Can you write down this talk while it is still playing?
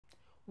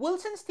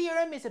Wilson's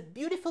theorem is a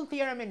beautiful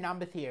theorem in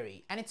number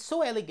theory, and it's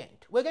so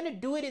elegant. We're going to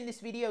do it in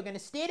this video. We're going to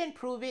state and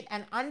prove it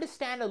and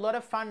understand a lot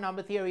of fun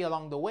number theory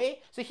along the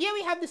way. So here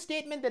we have the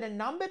statement that a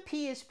number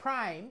p is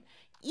prime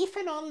if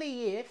and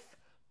only if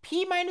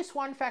p minus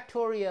 1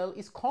 factorial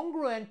is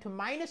congruent to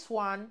minus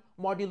 1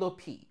 modulo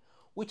p,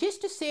 which is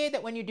to say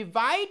that when you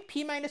divide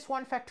p minus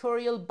 1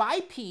 factorial by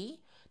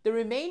p, the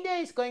remainder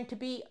is going to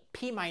be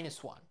p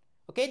minus 1.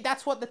 Okay,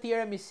 that's what the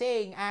theorem is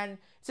saying, and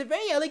it's a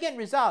very elegant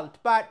result,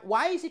 but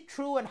why is it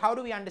true and how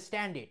do we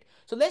understand it?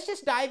 So let's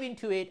just dive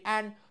into it,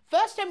 and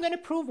first I'm going to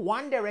prove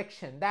one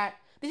direction, that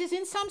this is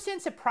in some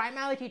sense a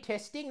primality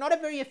testing, not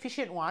a very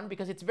efficient one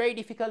because it's very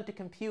difficult to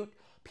compute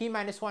p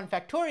minus 1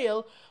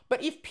 factorial,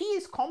 but if p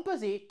is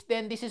composite,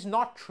 then this is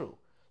not true.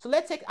 So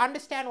let's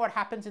understand what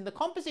happens in the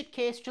composite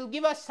case, which will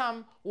give us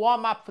some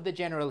warm up for the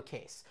general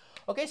case.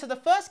 Okay, so the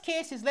first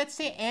case is, let's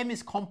say m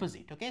is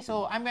composite. Okay,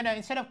 so I'm going to,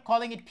 instead of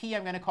calling it p,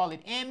 I'm going to call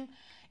it m.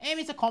 M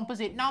is a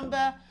composite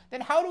number.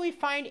 Then how do we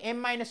find m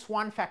minus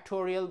 1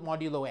 factorial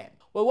modulo m?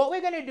 Well, what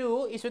we're going to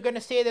do is we're going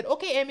to say that,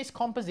 okay, m is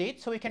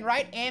composite, so we can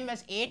write m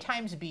as a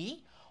times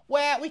b,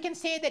 where we can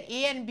say that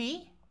a and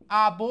b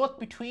are both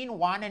between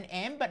 1 and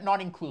m, but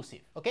not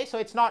inclusive. Okay, so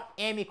it's not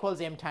m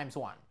equals m times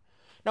 1.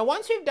 Now,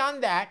 once we've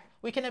done that,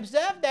 we can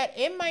observe that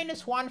m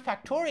minus 1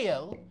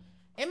 factorial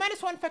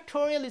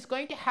is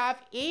going to have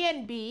a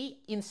and b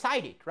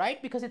inside it, right?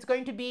 Because it's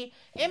going to be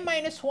m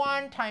minus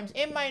 1 times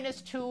m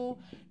minus 2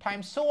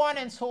 times so on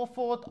and so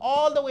forth,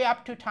 all the way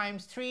up to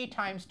times 3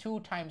 times 2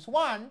 times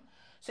 1.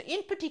 So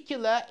in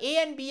particular, a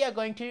and b are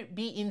going to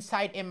be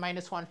inside m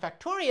minus 1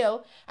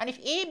 factorial. And if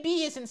a,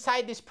 b is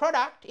inside this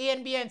product, a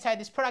and b are inside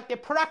this product, their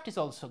product is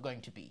also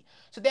going to be.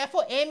 So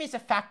therefore, m is a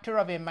factor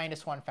of m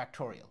minus 1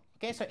 factorial.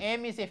 Okay, so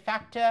m is a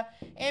factor,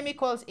 m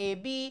equals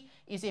ab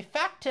is a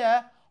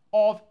factor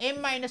of m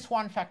minus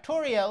 1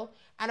 factorial,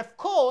 and of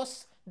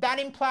course that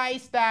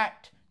implies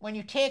that when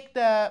you take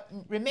the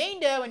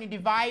remainder, when you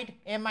divide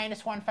m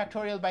minus 1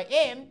 factorial by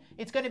m,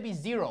 it's going to be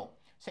 0.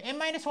 So m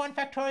minus 1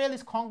 factorial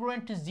is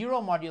congruent to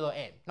 0 modulo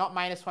m, not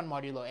minus 1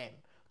 modulo m.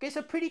 Okay,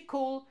 so pretty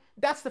cool.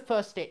 That's the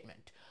first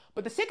statement.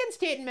 But the second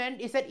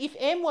statement is that if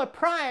m were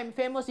prime, if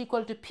m was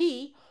equal to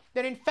p,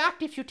 then in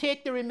fact if you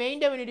take the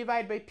remainder when you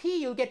divide by p,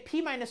 you'll get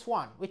p minus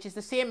 1, which is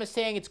the same as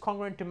saying it's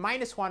congruent to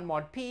minus 1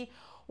 mod p.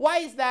 Why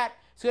is that?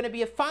 It's going to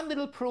be a fun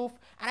little proof,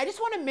 and I just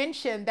want to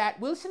mention that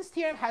Wilson's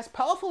theorem has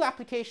powerful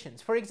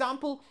applications. For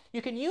example,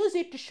 you can use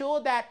it to show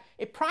that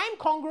a prime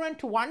congruent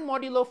to 1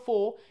 modulo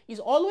 4 is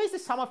always the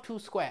sum of 2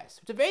 squares.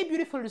 It's a very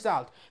beautiful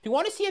result. If you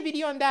want to see a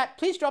video on that,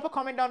 please drop a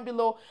comment down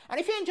below, and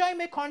if you're enjoying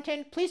my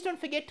content, please don't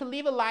forget to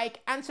leave a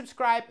like and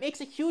subscribe. It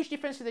makes a huge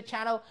difference to the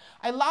channel.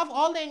 I love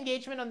all the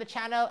engagement on the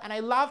channel, and I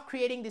love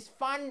creating this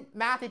fun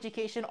math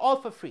education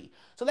all for free.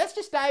 So let's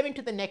just dive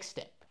into the next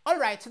step.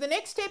 Alright, so the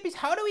next step is,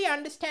 how do we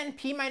understand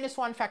p minus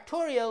 1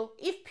 factorial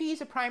if p is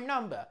a prime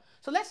number?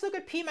 So let's look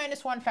at p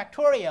minus 1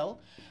 factorial,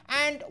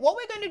 and what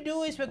we're going to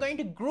do is we're going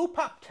to group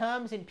up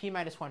terms in p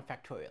minus 1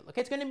 factorial. Okay,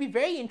 it's going to be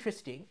very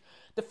interesting.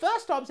 The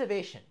first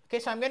observation, okay,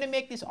 so I'm going to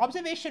make this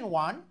observation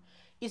 1,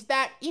 is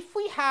that if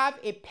we have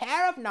a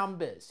pair of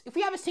numbers, if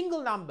we have a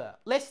single number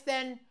less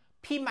than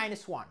p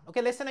minus 1,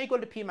 okay, less than or equal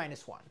to p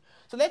minus 1.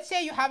 So let's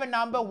say you have a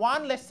number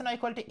 1 less than or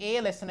equal to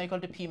a less than or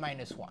equal to p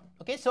minus 1.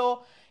 Okay,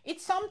 so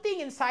it's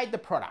something inside the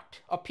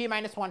product of p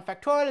minus 1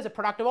 factorial is a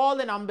product of all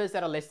the numbers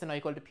that are less than or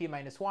equal to p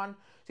minus 1. So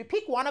you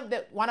pick one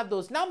of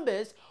those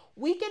numbers,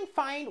 we can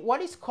find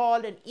what is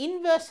called an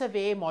inverse of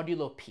a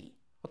modulo p.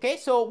 Okay,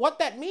 so what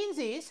that means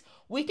is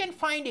we can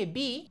find a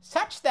b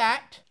such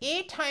that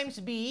a times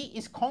b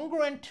is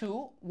congruent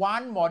to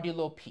 1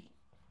 modulo p.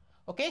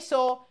 Okay,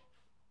 so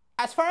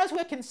as far as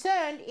we're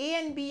concerned, a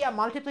and b are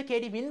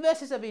multiplicative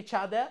inverses of each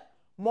other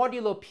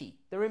modulo p.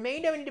 The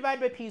remainder when you divide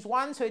by p is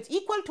 1, so it's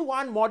equal to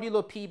 1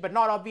 modulo p, but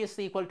not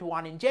obviously equal to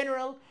 1 in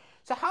general.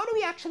 So how do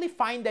we actually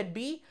find that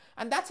b?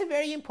 And that's a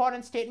very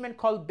important statement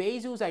called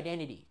Bézout's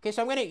identity. Okay,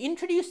 so I'm going to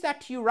introduce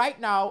that to you right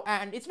now,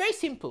 and it's very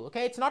simple.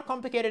 Okay, it's not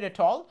complicated at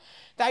all.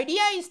 The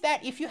idea is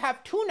that if you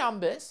have two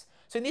numbers,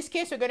 so in this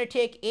case we're going to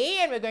take a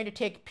and we're going to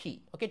take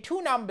p. Okay,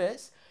 two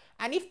numbers,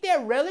 and if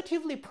they're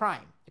relatively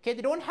prime, okay,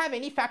 they don't have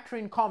any factor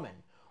in common,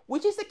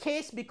 which is the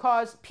case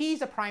because p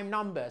is a prime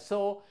number.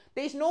 So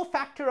there is no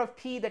factor of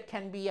p that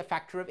can be a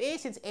factor of a,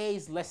 since a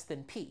is less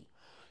than p.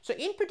 So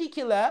in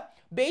particular,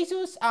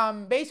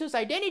 Bézout's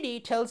identity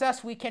tells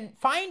us we can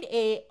find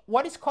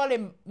what is called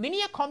a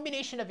linear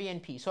combination of a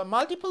and p. So a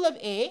multiple of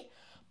a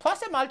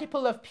plus a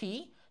multiple of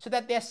p, so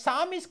that their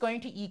sum is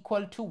going to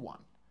equal to 1.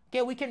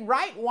 Okay, we can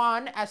write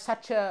 1 as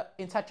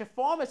in such a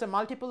form as a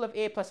multiple of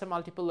a plus a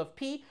multiple of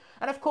p,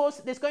 and of course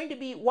there's going to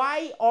be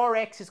y or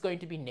x is going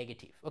to be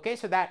negative. Okay,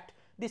 so that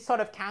this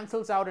sort of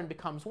cancels out and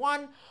becomes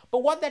 1.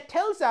 But what that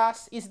tells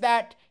us is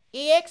that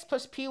ax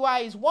plus py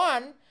is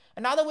 1.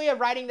 Another way of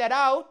writing that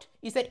out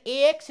is that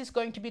ax is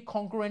going to be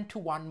congruent to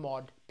 1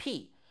 mod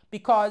p,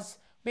 because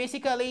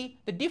basically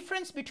the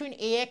difference between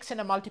ax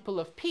and a multiple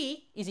of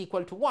p is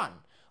equal to 1.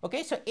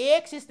 Okay, so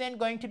ax is then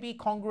going to be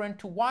congruent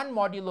to 1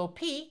 modulo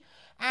p,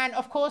 And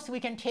of course, we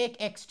can take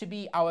x to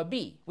be our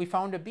b. We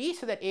found a b,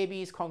 so that ab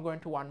is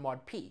congruent to 1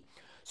 mod p.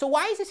 So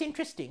why is this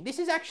interesting? This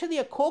is actually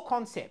a core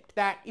concept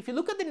that if you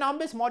look at the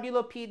numbers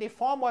modulo p, they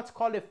form what's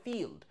called a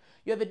field.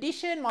 You have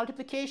addition,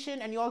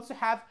 multiplication, and you also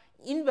have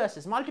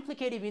inverses,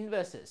 multiplicative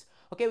inverses,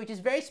 okay, which is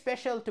very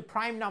special to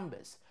prime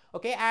numbers.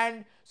 Okay,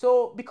 and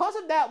so because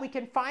of that, we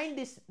can find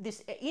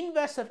this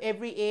inverse of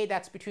every a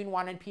that's between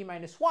 1 and p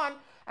minus 1,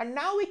 and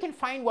now we can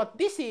find what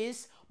this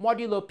is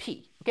modulo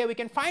p. Okay, we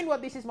can find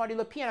what this is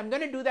modulo p, and I'm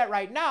going to do that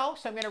right now,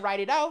 so I'm going to write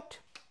it out.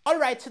 All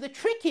right, so the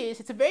trick is,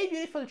 it's a very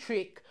beautiful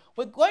trick.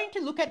 We're going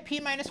to look at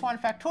p minus 1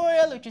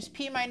 factorial, which is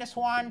p minus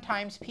 1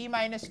 times p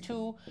minus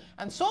 2,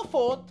 and so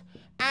forth,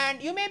 and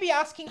you may be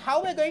asking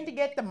how we're going to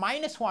get the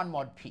minus 1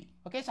 mod p.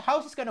 Okay, so how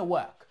is this going to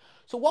work?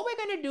 So what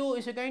we're going to do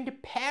is we're going to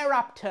pair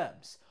up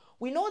terms.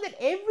 We know that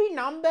every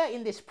number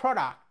in this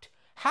product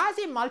has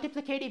a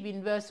multiplicative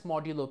inverse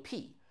modulo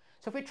p.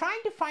 So if we're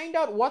trying to find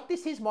out what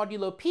this is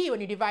modulo p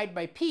when you divide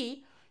by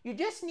p, you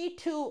just need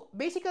to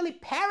basically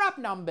pair up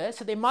numbers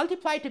so they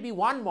multiply to be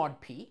 1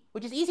 mod p,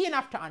 which is easy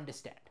enough to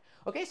understand.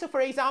 Okay, so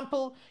for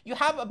example, you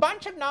have a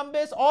bunch of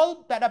numbers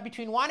all that are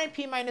between 1 and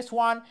p minus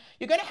 1.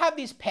 You're going to have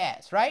these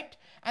pairs, right?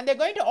 And they're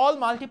going to all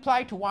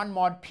multiply to 1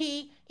 mod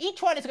p.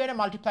 Each one is going to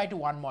multiply to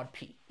 1 mod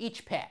p,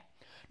 each pair.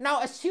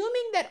 Now,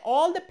 assuming that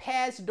all the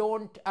pairs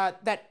don't,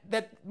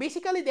 that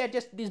basically they're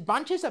just these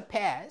bunches of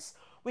pairs,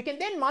 we can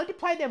then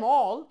multiply them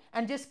all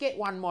and just get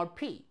 1 mod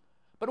p.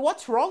 But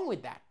what's wrong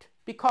with that?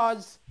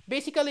 Because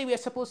basically we are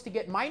supposed to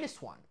get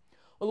minus 1.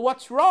 Well,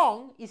 what's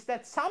wrong is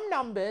that some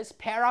numbers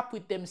pair up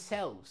with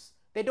themselves.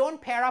 They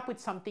don't pair up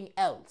with something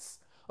else.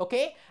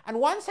 Okay?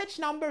 And one such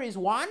number is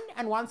 1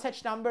 and one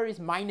such number is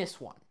minus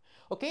 1.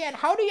 Okay? And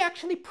how do you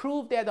actually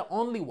prove they're the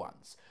only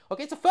ones?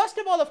 Okay, so first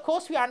of all, of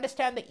course, we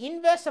understand the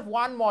inverse of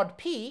 1 mod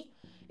p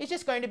is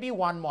just going to be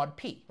 1 mod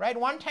p, right?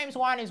 1 times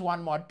 1 is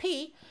 1 mod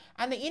p,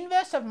 and the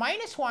inverse of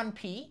minus 1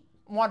 p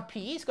mod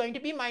p is going to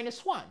be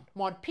minus 1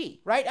 mod p,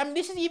 right? I mean,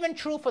 this is even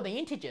true for the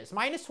integers.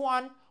 Minus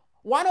 1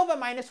 over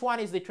minus 1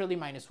 is literally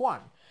minus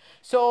 1.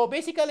 So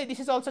basically, this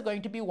is also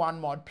going to be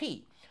 1 mod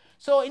p.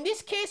 So in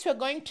this case, we're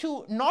going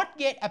to not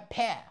get a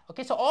pair.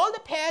 Okay, so all the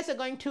pairs are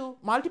going to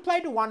multiply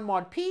to 1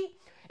 mod p,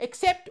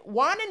 except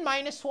 1 and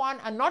minus 1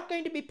 are not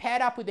going to be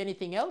paired up with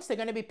anything else. They're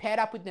going to be paired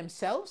up with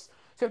themselves.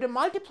 So we have to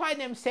multiply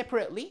them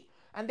separately,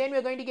 and then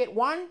we're going to get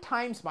 1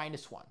 times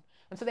minus 1.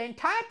 And so the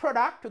entire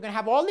product, we're going to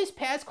have all these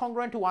pairs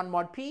congruent to 1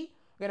 mod p.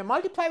 We're going to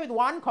multiply with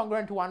 1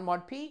 congruent to 1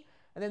 mod p,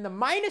 and then the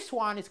minus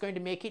 1 is going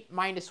to make it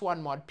minus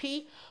 1 mod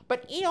p.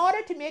 But in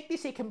order to make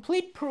this a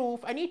complete proof,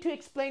 I need to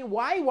explain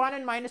why 1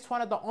 and minus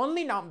 1 are the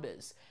only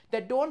numbers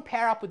that don't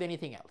pair up with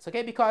anything else,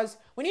 okay? Because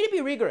we need to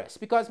be rigorous,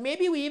 because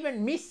maybe we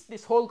even missed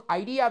this whole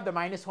idea of the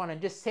minus 1 and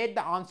just said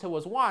the answer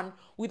was 1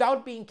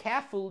 without being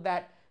careful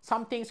that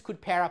some things could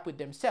pair up with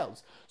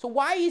themselves. So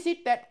why is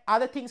it that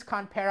other things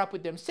can't pair up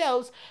with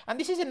themselves? And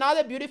this is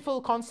another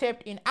beautiful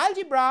concept in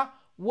algebra.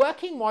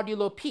 Working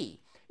modulo p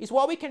is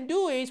what we can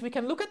do is we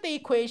can look at the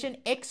equation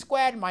x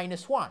squared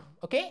minus 1,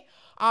 okay?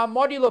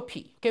 Modulo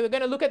p, okay? We're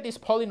going to look at this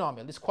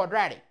polynomial, this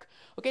quadratic.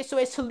 Okay, so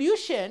a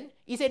solution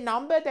is a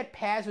number that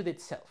pairs with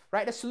itself,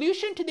 right? A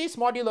solution to this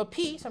modulo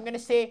p, so I'm going to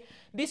say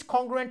this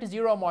congruent to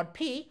 0 mod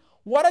p.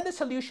 What are the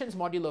solutions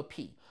modulo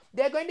p?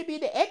 They're going to be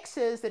the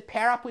x's that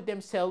pair up with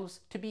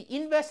themselves to be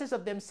inverses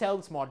of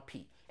themselves mod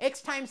p.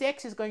 X times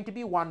x is going to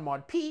be 1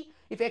 mod p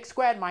if x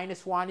squared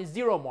minus 1 is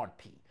 0 mod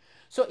p.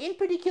 So in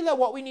particular,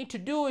 what we need to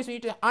do is we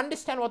need to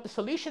understand what the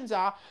solutions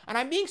are, and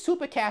I'm being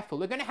super careful.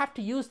 We're going to have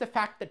to use the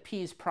fact that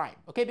p is prime,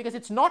 okay? Because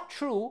it's not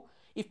true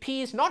if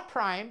p is not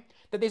prime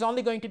that there's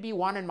only going to be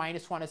 1 and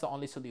minus 1 as the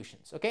only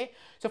solutions, okay?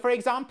 So for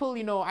example,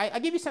 you know, I'll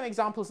give you some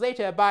examples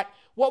later, but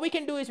what we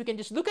can do is we can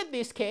just look at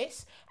this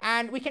case,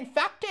 and we can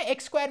factor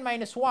x squared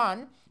minus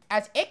 1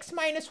 as x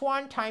minus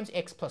 1 times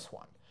x plus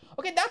 1.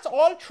 Okay, that's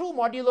all true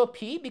modulo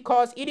p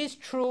because it is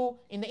true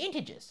in the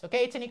integers,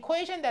 okay? It's an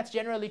equation that's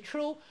generally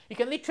true. You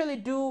can literally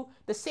do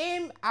the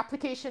same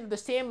application of the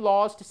same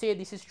laws to say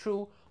this is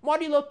true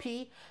modulo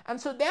p, and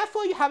so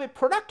therefore you have a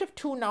product of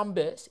two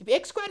numbers. If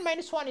x squared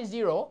minus 1 is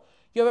 0,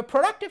 you have a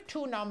product of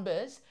two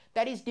numbers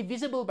that is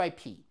divisible by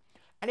p.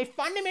 And a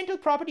fundamental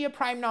property of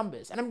prime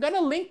numbers, and I'm going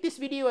to link this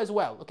video as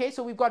well, okay?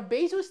 So we've got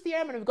Bézout's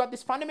theorem and we've got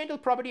this fundamental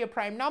property of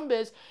prime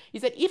numbers,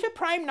 is that if a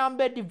prime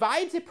number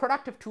divides a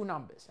product of two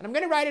numbers, and I'm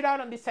going to write it out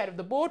on this side of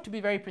the board to be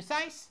very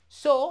precise.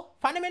 So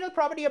fundamental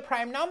property of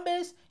prime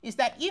numbers is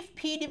that if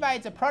p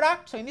divides a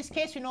product, so in this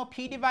case we know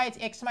p divides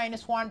x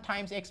minus 1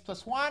 times x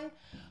plus 1,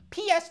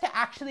 p has to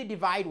actually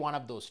divide one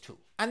of those two.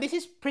 And this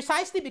is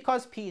precisely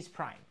because p is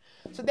prime.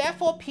 So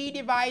therefore p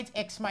divides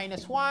x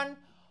minus 1,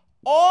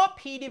 or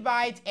p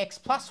divides x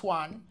plus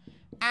 1,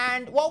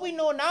 and what we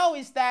know now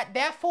is that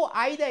therefore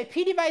either if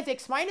p divides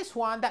x minus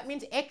 1, that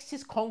means x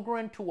is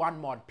congruent to 1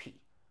 mod p,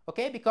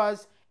 okay,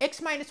 because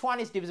x minus 1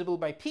 is divisible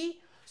by p,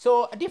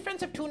 so a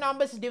difference of two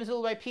numbers is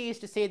divisible by p is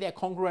to say they're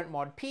congruent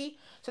mod p,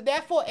 so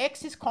therefore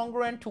x is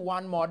congruent to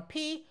 1 mod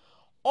p,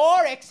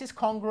 or x is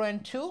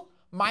congruent to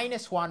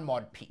minus 1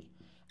 mod p.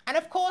 And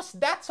of course,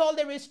 that's all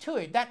there is to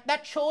it.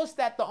 That shows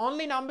that the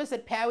only numbers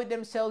that pair with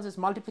themselves as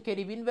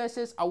multiplicative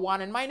inverses are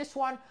 1 and minus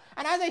 1.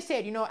 And as I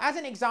said, as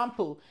an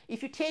example,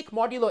 if you take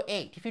modulo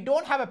 8, if you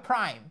don't have a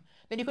prime,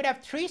 then you could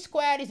have 3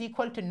 squared is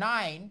equal to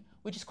 9,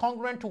 which is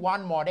congruent to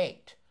 1 mod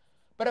 8.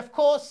 But of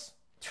course,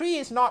 3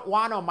 is not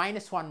 1 or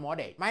minus 1 mod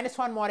 8. Minus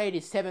 1 mod 8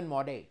 is 7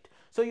 mod 8.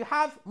 So you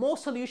have more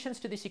solutions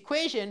to this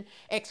equation,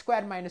 x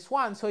squared minus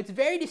 1. So it's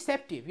very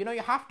deceptive. You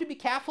have to be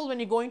careful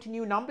when you go into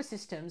new number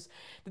systems.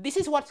 This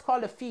is what's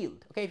called a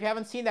field, okay, if you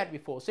haven't seen that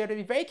before. So you have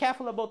to be very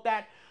careful about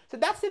that. So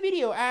that's the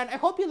video, and I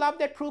hope you love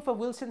that proof of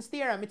Wilson's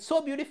theorem. It's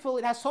so beautiful.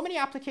 It has so many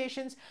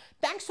applications.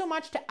 Thanks so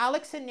much to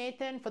Alex and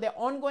Nathan for their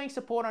ongoing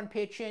support on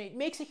Patreon. It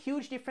makes a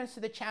huge difference to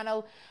the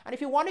channel. And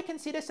if you want to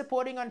consider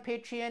supporting on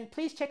Patreon,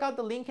 please check out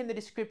the link in the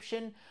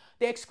description.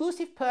 The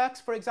exclusive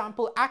perks, for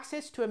example,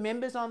 access to a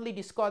members-only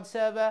Discord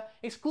server,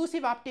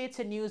 exclusive updates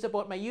and news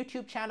about my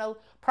YouTube channel,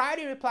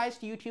 priority replies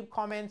to YouTube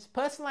comments,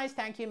 personalized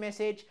thank you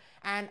message,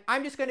 and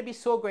I'm just going to be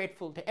so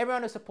grateful to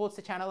everyone who supports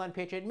the channel on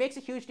Patreon. It makes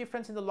a huge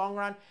difference in the long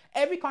run.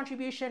 Every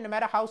contribution, no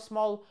matter how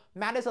small,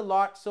 matters a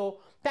lot. So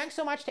thanks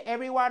so much to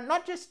everyone.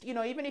 Not just,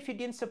 even if you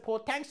didn't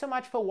support, thanks so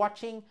much for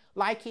watching,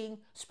 liking,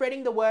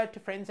 spreading the word to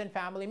friends and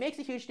family. It makes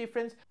a huge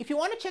difference. If you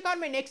want to check out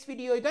my next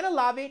video, you're going to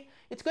love it.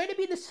 It's going to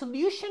be the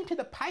solution to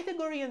the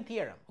Pythagorean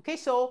theorem. Okay,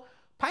 so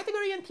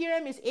Pythagorean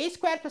theorem is a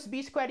squared plus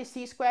b squared is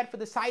c squared for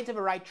the sides of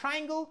a right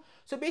triangle.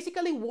 So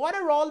basically, what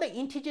are all the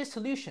integer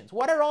solutions?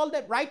 What are all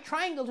the right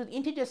triangles with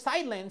integer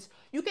side lengths?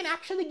 You can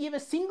actually give a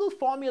single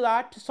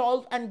formula to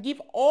solve and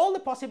give all the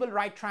possible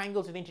right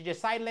triangles with integer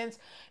side lengths.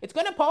 It's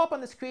going to pop up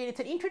on the screen.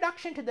 It's an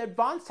introduction to the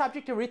advanced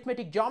subject of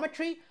arithmetic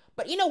geometry,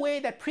 but in a way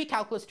that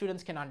pre-calculus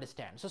students can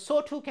understand.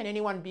 So too can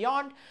anyone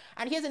beyond.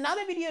 And here's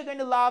another video you're going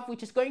to love,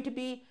 which is going to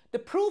be the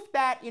proof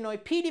that,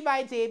 if P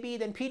divides AB,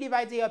 then P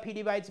divides A or P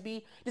divides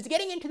B. Just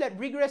getting into that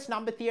rigorous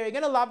number theory. You're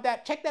going to love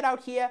that. Check that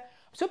out here.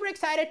 I'm super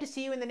excited to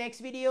see you in the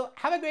next video.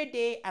 Have a great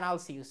day, and I'll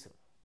see you soon.